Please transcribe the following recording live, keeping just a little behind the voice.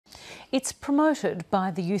It's promoted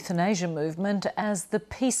by the euthanasia movement as the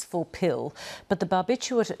peaceful pill, but the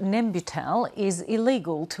barbiturate Nembutal is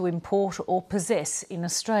illegal to import or possess in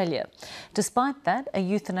Australia. Despite that, a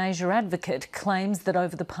euthanasia advocate claims that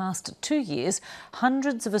over the past 2 years,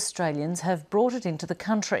 hundreds of Australians have brought it into the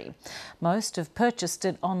country. Most have purchased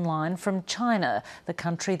it online from China, the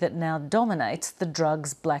country that now dominates the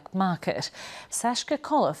drug's black market. Sashka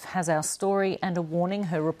Koloff has our story and a warning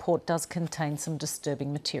her report does contain some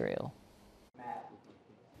disturbing material.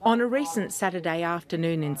 On a recent Saturday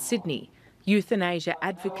afternoon in Sydney, euthanasia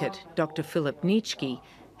advocate Dr Philip Nitschke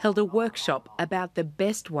held a workshop about the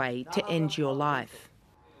best way to end your life.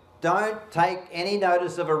 Don't take any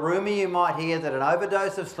notice of a rumour you might hear that an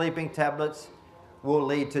overdose of sleeping tablets will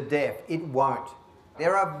lead to death. It won't.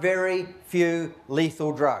 There are very few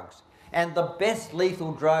lethal drugs, and the best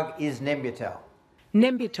lethal drug is Nembutal.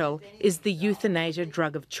 Nembutal is the euthanasia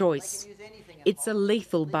drug of choice. It's a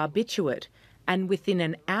lethal barbiturate, and within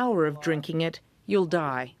an hour of drinking it, you'll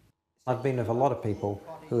die. I've been with a lot of people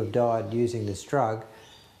who have died using this drug.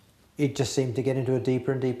 It just seemed to get into a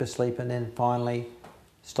deeper and deeper sleep and then finally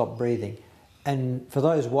stop breathing. And for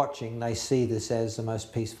those watching, they see this as the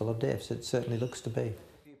most peaceful of deaths. It certainly looks to be.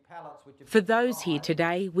 For those here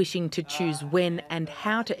today wishing to choose when and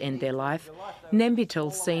how to end their life,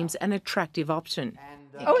 Nembutal seems an attractive option.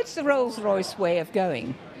 Oh, it's the Rolls-Royce way of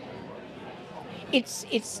going. It's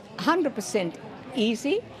 100%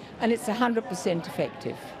 easy and it's 100%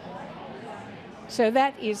 effective. So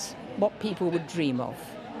that is what people would dream of.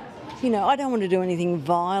 You know, I don't want to do anything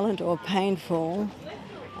violent or painful,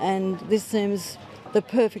 and this seems the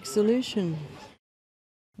perfect solution.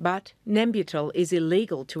 But Nembutal is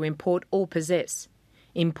illegal to import or possess.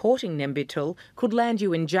 Importing Nembutal could land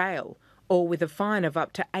you in jail or with a fine of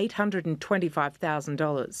up to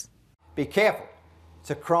 $825,000. Be careful. It's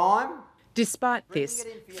a crime. Despite this,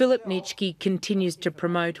 Philip Nitschke continues to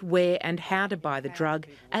promote where and how to buy the drug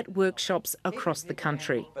at workshops across the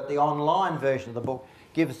country. But the online version of the book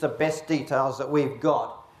gives the best details that we've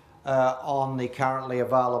got on the currently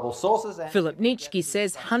available sources. Philip Nitschke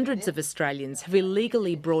says hundreds of Australians have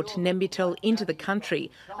illegally brought Nembutal into the country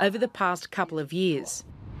over the past couple of years.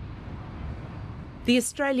 The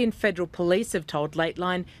Australian Federal Police have told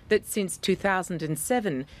Lateline that since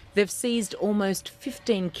 2007 they've seized almost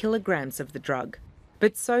 15 kilograms of the drug.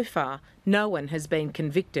 But so far, no one has been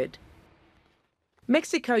convicted.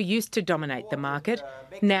 Mexico used to dominate the market.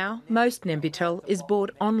 Now, most Nembutal is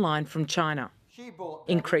bought online from China.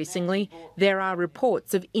 Increasingly, there are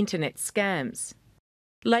reports of internet scams.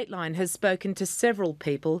 Lateline has spoken to several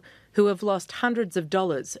people who have lost hundreds of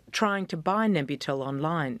dollars trying to buy Nembutal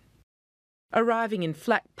online. Arriving in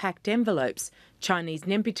flat-packed envelopes, Chinese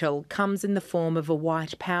Nembutal comes in the form of a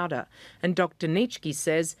white powder, and Dr Nitschke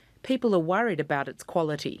says people are worried about its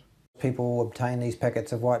quality. People obtain these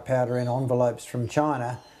packets of white powder in envelopes from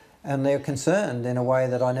China, and they're concerned in a way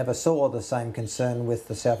that I never saw the same concern with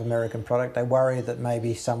the South American product. They worry that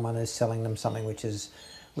maybe someone is selling them something which is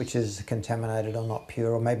contaminated or not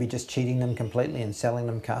pure, or maybe just cheating them completely and selling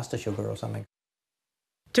them caster sugar or something.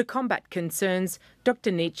 To combat concerns, Dr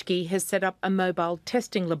Nitschke has set up a mobile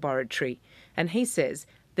testing laboratory, and he says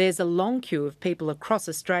there's a long queue of people across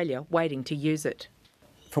Australia waiting to use it.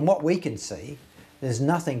 From what we can see, there's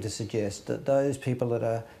nothing to suggest that those people that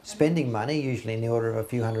are spending money, usually in the order of a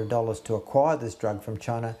few $100s to acquire this drug from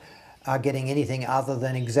China, are getting anything other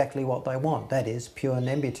than exactly what they want, that is, pure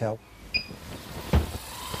Nembutal.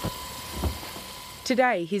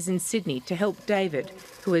 Today he's in Sydney to help David,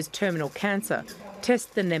 who has terminal cancer,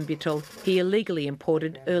 test the Nembutal he illegally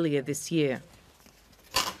imported earlier this year.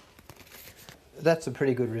 That's a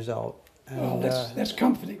pretty good result. Well, that's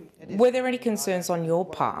comforting. Were there any concerns on your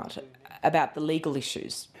part about the legal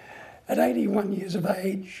issues? At 81 years of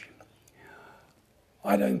age,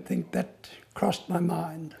 I don't think that crossed my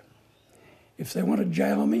mind. If they want to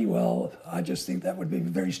jail me, well, I just think that would be a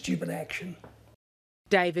very stupid action.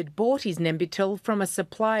 David bought his Nembutal from a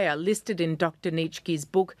supplier listed in Dr Nitschke's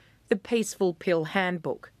book, The Peaceful Pill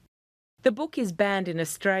Handbook. The book is banned in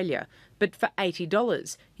Australia, but for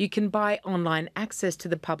 $80 you can buy online access to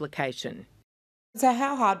the publication. So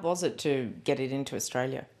how hard was it to get it into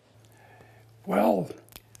Australia? Well,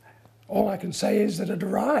 all I can say is that it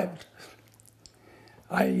arrived.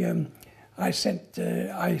 I sent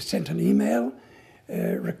an email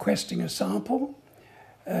requesting a sample.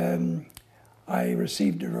 I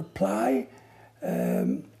received a reply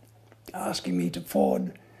asking me to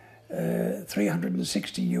forward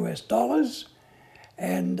 $360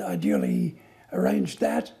 and I duly arranged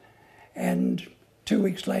that, and 2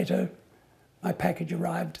 weeks later my package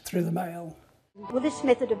arrived through the mail. Well, this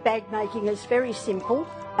method of bag making is very simple.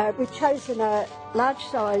 We've chosen a large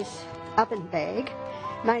size oven bag,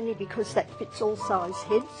 mainly because that fits all size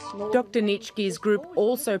heads. Dr Nitschke's group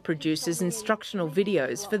also produces instructional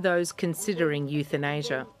videos for those considering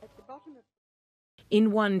euthanasia.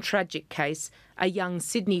 In one tragic case, a young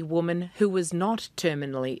Sydney woman who was not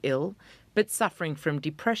terminally ill but suffering from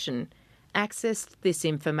depression accessed this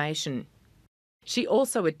information. She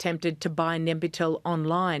also attempted to buy Nembutal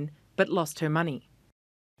online but lost her money.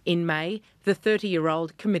 In May, the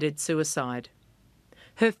 30-year-old committed suicide.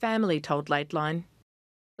 Her family told Lateline,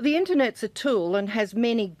 "The internet's a tool and has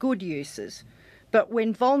many good uses, but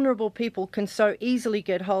when vulnerable people can so easily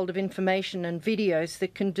get hold of information and videos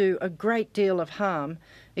that can do a great deal of harm,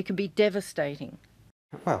 it can be devastating."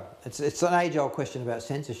 Well, it's an age-old question about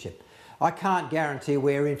censorship. I can't guarantee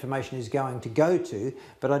where information is going to go to,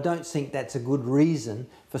 but I don't think that's a good reason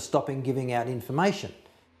for stopping giving out information.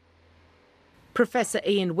 Professor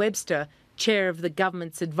Ian Webster, chair of the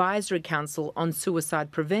government's Advisory Council on Suicide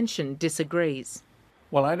Prevention, disagrees.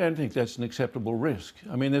 Well, I don't think that's an acceptable risk.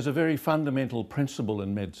 I mean, there's a very fundamental principle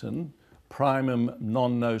in medicine, primum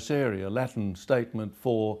non nocere, a Latin statement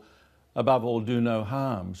for, above all, do no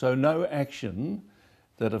harm. So no action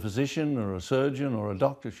that a physician or a surgeon or a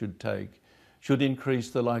doctor should take should increase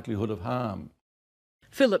the likelihood of harm.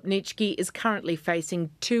 Philip Nitschke is currently facing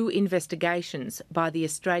 2 investigations by the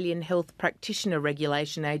Australian Health Practitioner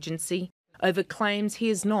Regulation Agency over claims he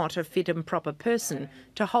is not a fit and proper person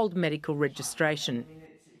to hold medical registration.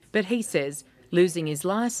 But he says losing his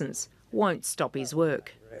licence won't stop his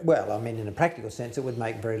work. Well, I mean, in a practical sense, it would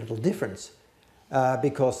make very little difference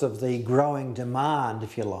because of the growing demand,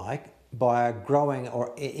 if you like, by a growing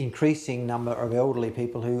or increasing number of elderly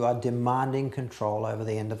people who are demanding control over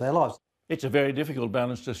the end of their lives. It's a very difficult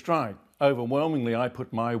balance to strike. Overwhelmingly, I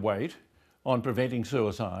put my weight on preventing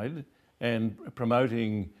suicide and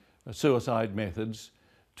promoting suicide methods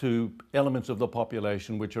to elements of the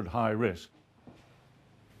population which are at high risk.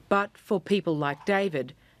 But for people like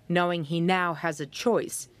David, knowing he now has a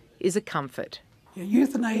choice is a comfort.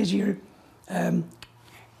 Euthanasia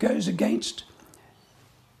goes against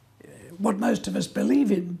what most of us believe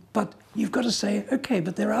in, but you've got to say, okay,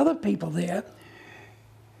 but there are other people there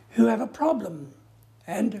who have a problem,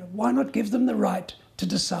 and why not give them the right to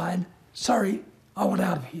decide, sorry, I want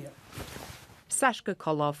out of here. Sashka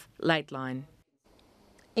Koloff, Lateline.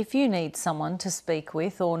 If you need someone to speak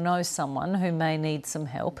with or know someone who may need some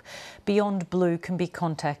help, Beyond Blue can be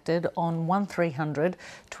contacted on 1300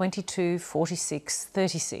 22 46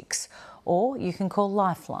 36, or you can call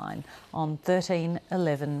Lifeline on 13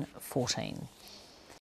 11 14.